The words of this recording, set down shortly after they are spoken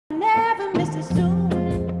dismissed it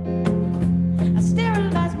soon. I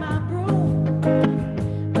sterilize my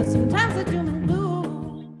broom, but sometimes I do my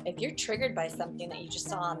blue. If you're triggered by something that you just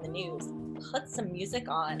saw on the news, put some music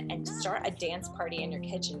on and start a dance party in your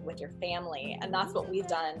kitchen with your family. And that's what we've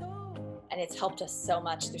done. And it's helped us so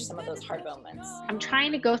much through some of those hard moments. I'm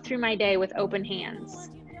trying to go through my day with open hands,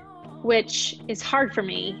 which is hard for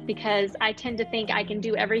me because I tend to think I can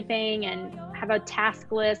do everything and have a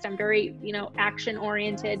task list. I'm very, action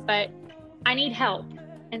oriented, but I need help.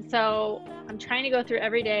 And so I'm trying to go through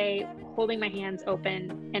every day holding my hands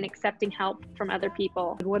open and accepting help from other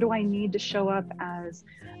people. What do I need to show up as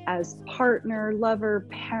partner, lover,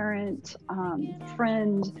 parent,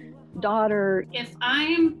 friend, daughter? If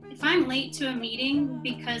I'm late to a meeting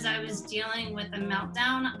because I was dealing with a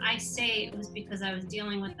meltdown, I say it was because I was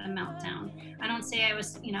dealing with a meltdown. I don't say I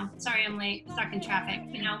was, sorry I'm late, stuck in traffic.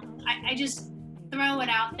 I just throw it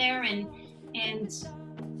out there and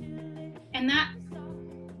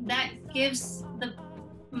that gives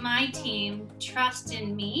my team trust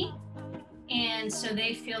in me, and so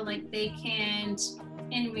they feel like they can,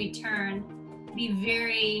 in return, be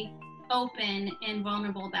very open and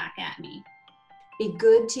vulnerable back at me. Be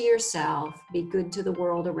good to yourself, be good to the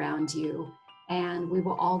world around you, and we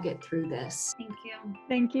will all get through this. Thank you.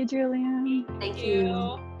 Thank you, Julian. Thank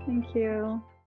you. Thank you.